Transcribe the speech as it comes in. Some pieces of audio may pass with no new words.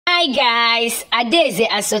Hi guys, ADAEZE'S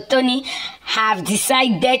and Sotony have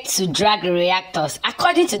decided to drag reactors.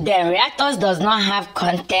 According to them, reactors does not have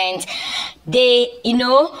content. They,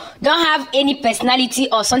 don't have any personality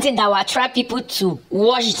or something that will attract people to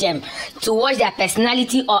watch them, to watch their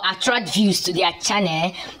personality or attract views to their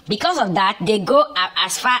channel. Because of that, they go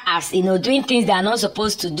as far as, doing things they are not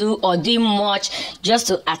supposed to do or doing much just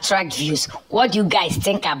to attract views. What do you guys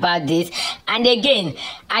think about this? And again,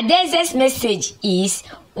 ADAEZE'S message is,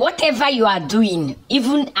 whatever you are doing,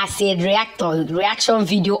 even as a reaction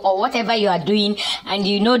video or whatever you are doing, and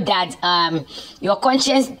you know that your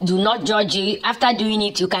conscience do not judge you, after doing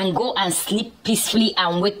it you can go and sleep peacefully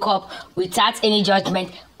and wake up without any judgment.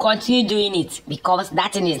 Continue doing it, because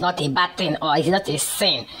that thing is not a bad thing or it's not a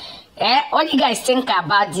sin. What do you guys think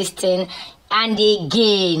about this thing? And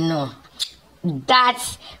again,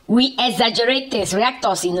 that we exaggerate things,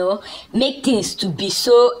 reactors, make things to be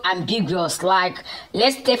so ambiguous. Like,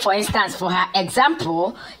 let's take for instance, for her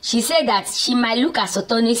example, she said that she might look at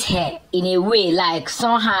Sotony's hair in a way, like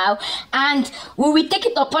somehow, and we will take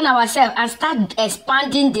it upon ourselves and start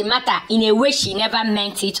expanding the matter in a way she never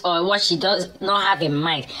meant it or what she does not have in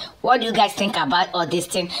mind. What do you guys think about all this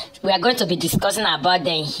thing? We are going to be discussing about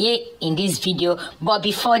them here in this video. But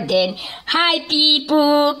before then, hi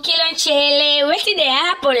people, Kilon Chele, what did they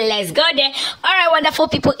happen? Let's go there. Alright, wonderful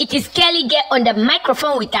people, it is Kelly Get on the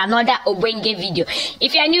microphone with another Obenge video.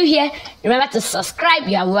 If you are new here, remember to subscribe.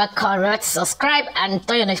 You are welcome. Remember to subscribe and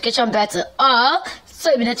turn your notification bell to all, so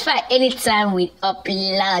you'll be notified anytime we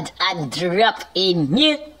upload and drop a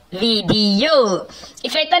new video.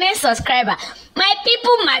 If you're a returning subscriber, my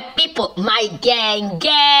people, my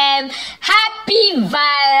gang, happy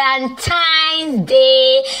Valentine's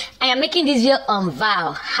Day. I am making this video on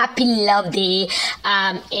Val. Happy Love Day.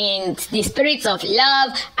 In the spirit of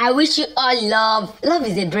love, I wish you all love. Love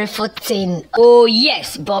is a beautiful thing. Oh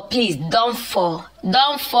yes, but please don't fall.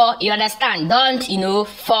 Don't fall, you understand? Don't,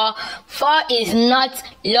 fall. Fall is not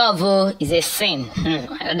love, it's a sin.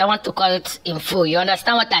 I don't want to call it in full. You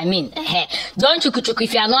understand what I mean? Don't chuku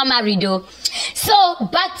if you are not married though. So,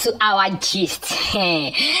 back to our gist.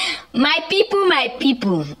 My people.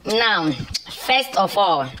 Now, first of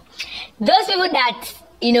all, those people that,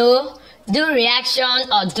 do reaction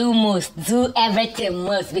or do everything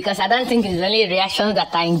most, because I don't think it's only reactions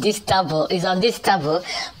that are in this table, is on this table,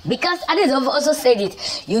 because others have also said it.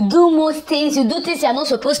 You do most things, you do things you're not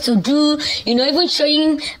supposed to do, even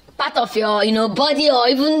showing part of your, body, or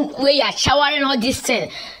even where you're showering, all this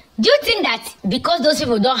thing. Do you think that because those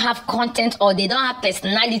people don't have content or they don't have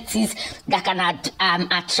personalities that can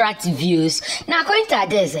attract views? Now, according to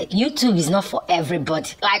ADAEZE'S, YouTube is not for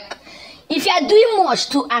everybody. Like, if you are doing much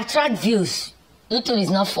to attract views, YouTube is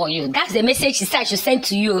not for you. That's the message she said she sent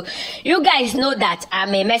to you. You guys know that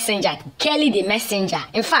I'm a messenger, Kelly the messenger.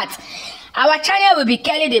 In fact, our channel will be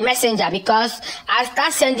Kelly the messenger, because I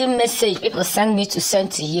start sending message, people send me to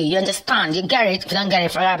send to you. You understand? You get it? If you don't get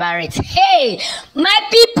it, forget about it. Hey, my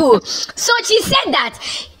people. So she said that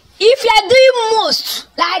if you are doing most,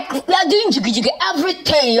 like you are doing jiggy,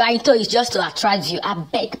 everything you are into is just to attract you, I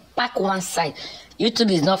beg, back one side.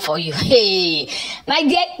 YouTube is not for you. Hey, my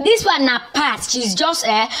dear, this one na pass. She's just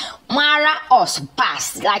Mara us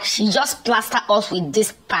pass. Like, she just plaster us with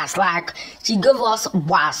this pass. Like, she gave us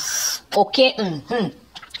was. Okay?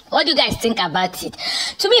 What do you guys think about it?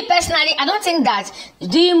 To me personally, I don't think that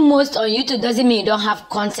doing most on YouTube doesn't mean you don't have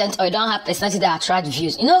content or you don't have personality that attract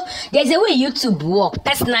views. There's a way YouTube work.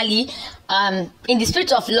 Personally, in the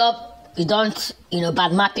spirit of love, you don't,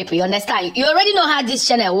 badmouth people. You understand? You already know how this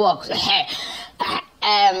channel works.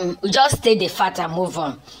 We just stay the fact and move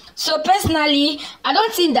on. So personally, I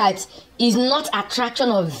don't think that is not attraction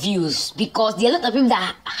of views, because there are a lot of people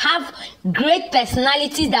that have great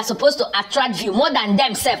personalities that are supposed to attract view more than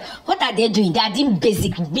themselves. What are they doing? They are doing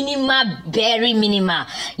basic, minimal, very minimal.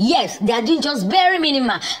 Yes, they are doing just very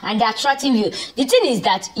minimal and they're attracting view. The thing is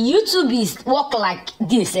that YouTube is work like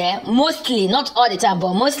this, mostly, not all the time,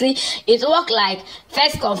 but mostly it work like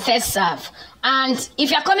first come, first serve. And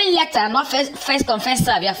if you're coming later, not first come, first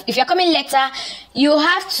serve, if you're coming later, you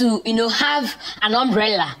have to, have an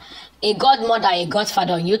umbrella, a godmother, a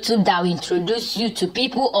godfather on YouTube that will introduce you to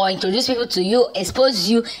people or introduce people to you, expose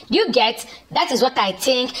you. You get? That is what I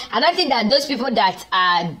think. I don't think that those people that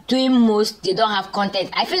are doing most, they don't have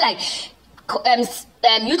content. I feel like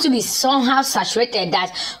YouTube is somehow saturated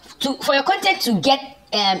that for your content to get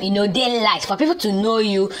daily life, for people to know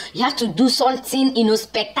you, you have to do something,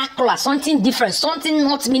 spectacular, something different, something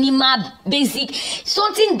not minimal, basic,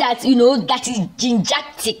 something that, that is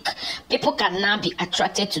gingertic. People can now be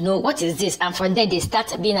attracted to know what is this, and from there they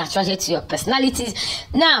start being attracted to your personalities.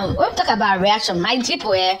 Now, when we talk about reaction, my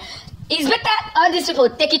people, it's better all these people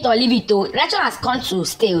take it or leave it. Though reaction has come to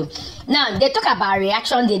stay. Now they talk about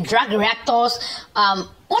reaction, they drag reactors.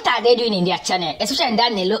 What are they doing in their channel, especially in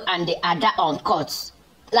that Nelo and the Ada Uncut?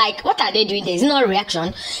 Like, what are they doing? There is no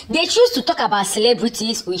reaction. They choose to talk about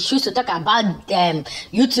celebrities. We choose to talk about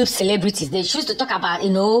YouTube celebrities. They choose to talk about,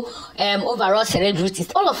 overall celebrities.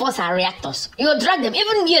 All of us are reactors. You drag them.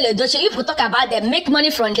 Even Nelo Okeke, people talk about them, make money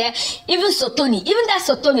from there. Even Sotony. Even that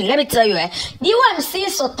Sotony, let me tell you, the way I'm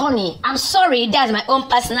saying Sotony, I'm sorry, that's my own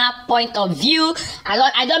personal point of view.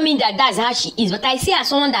 I don't mean that that's how she is, but I see her as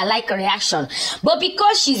someone that like reaction. But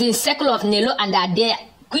because she's in circle of Nelo and Ada,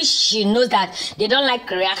 which she knows that they don't like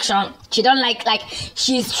reaction, she don't like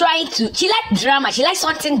she's trying to, she likes drama, she likes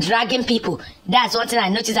something dragging people. That's one thing I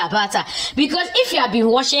noticed about her. Because if you have been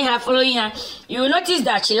watching her, following her, you will notice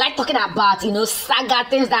that she likes talking about, saga,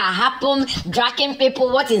 things that happen, dragging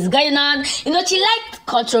people, what is going on. She likes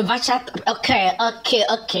controversial.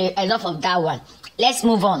 Okay, enough of that one. Let's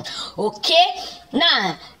move on. Okay,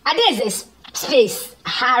 now ADAEZE'S space,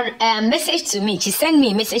 her message to me, she sent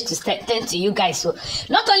me a message to send to you guys. So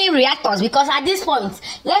not only reactors, because at this point,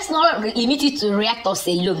 let's not limit it to reactors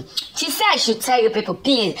alone. She said I should tell you people,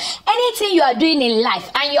 please, anything you are doing in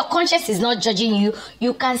life and your conscience is not judging you,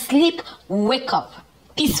 you can sleep, wake up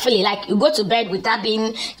peacefully, like you go to bed without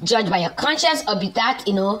being judged by your conscience, or without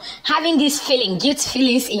having this feeling, guilt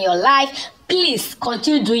feelings in your life. Please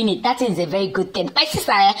continue doing it. That is a very good thing. My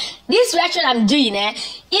sister, this reaction I'm doing,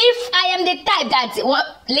 if I am the type that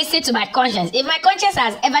listen to my conscience, if my conscience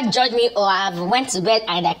has ever judged me or I've went to bed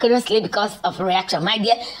and I couldn't sleep because of reaction, my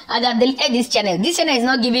dear, I'd have deleted this channel. This channel is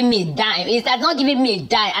not giving me a dime. It has not giving me a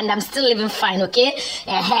dime, and I'm still living fine, okay?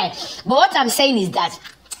 But what I'm saying is that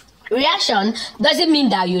reaction doesn't mean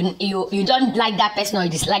that you don't like that person or you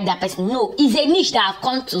dislike that person. No, it's a niche that have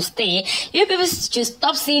come to stay. You people should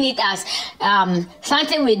stop seeing it as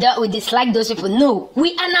something we dislike those people. No,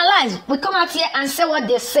 we analyze, we come out here and say what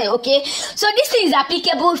they say. Okay, so this thing is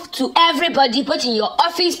applicable to everybody, both in your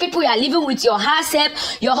office, people you are living with, your house help,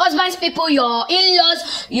 your husband's people, your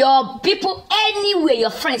in-laws, your people, anywhere, your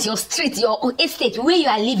friends, your street, your estate, where you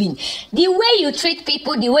are living. The way you treat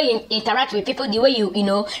people, the way you interact with people, the way you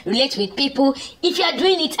relate with people, if you are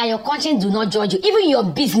doing it and your conscience do not judge you, even your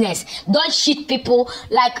business, don't cheat people.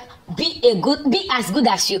 Like, be as good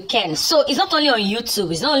as you can. So it's not only on YouTube,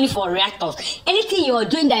 it's not only for reactors. Anything you are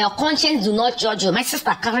doing that your conscience do not judge you. My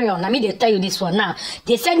sister, carry on. Let me tell you this one now.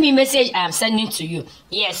 They send me a message, I am sending to you.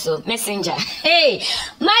 Yes, so messenger. Hey,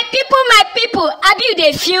 my people, happy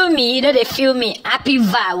they feel me, they feel me. Happy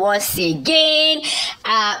Va once again.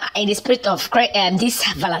 In the spirit of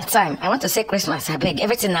this Valentine, I want to say Christmas, I beg,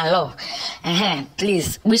 everything I love.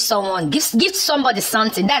 Please, wish someone, give somebody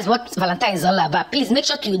something. That's what Valentine is all about. Please make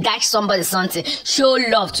sure to dash somebody something. Show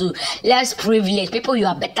love to less privileged people you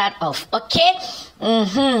are better off. Okay?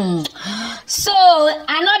 So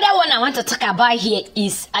another one I want to talk about here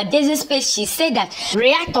is ADAEZE'S space. She said that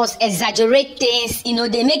reactors exaggerate things,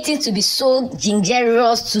 they make things to be so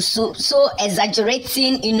gingerous, to so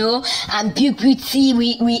exaggerating, ambiguity.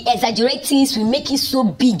 We exaggerate things, we make it so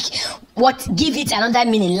big. What give it another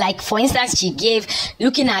meaning? Like, for instance, she gave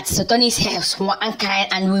looking at Sotony's hair one kind,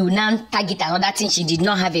 and we will now target another thing she did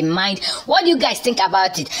not have in mind. What do you guys think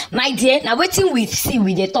about it, my dear? Now waiting we see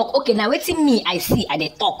with the talk. Okay, now waiting me I see at the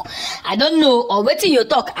talk. I don't know, or waiting you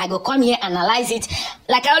talk, I go come here analyze it.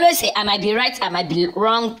 Like I always say, I might be right, I might be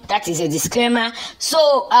wrong. That is a disclaimer.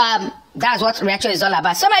 So that's what reaction is all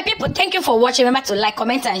about. So my people, thank you for watching. Remember to like,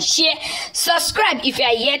 comment, and share. Subscribe if you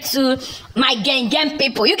are yet to my gang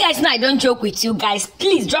people. You guys know I don't joke with you guys.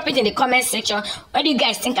 Please drop it in the comment section. What do you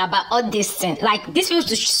guys think about all this thing? Like, these people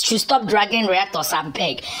should stop dragging reactors, I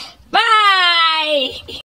beg. Bye.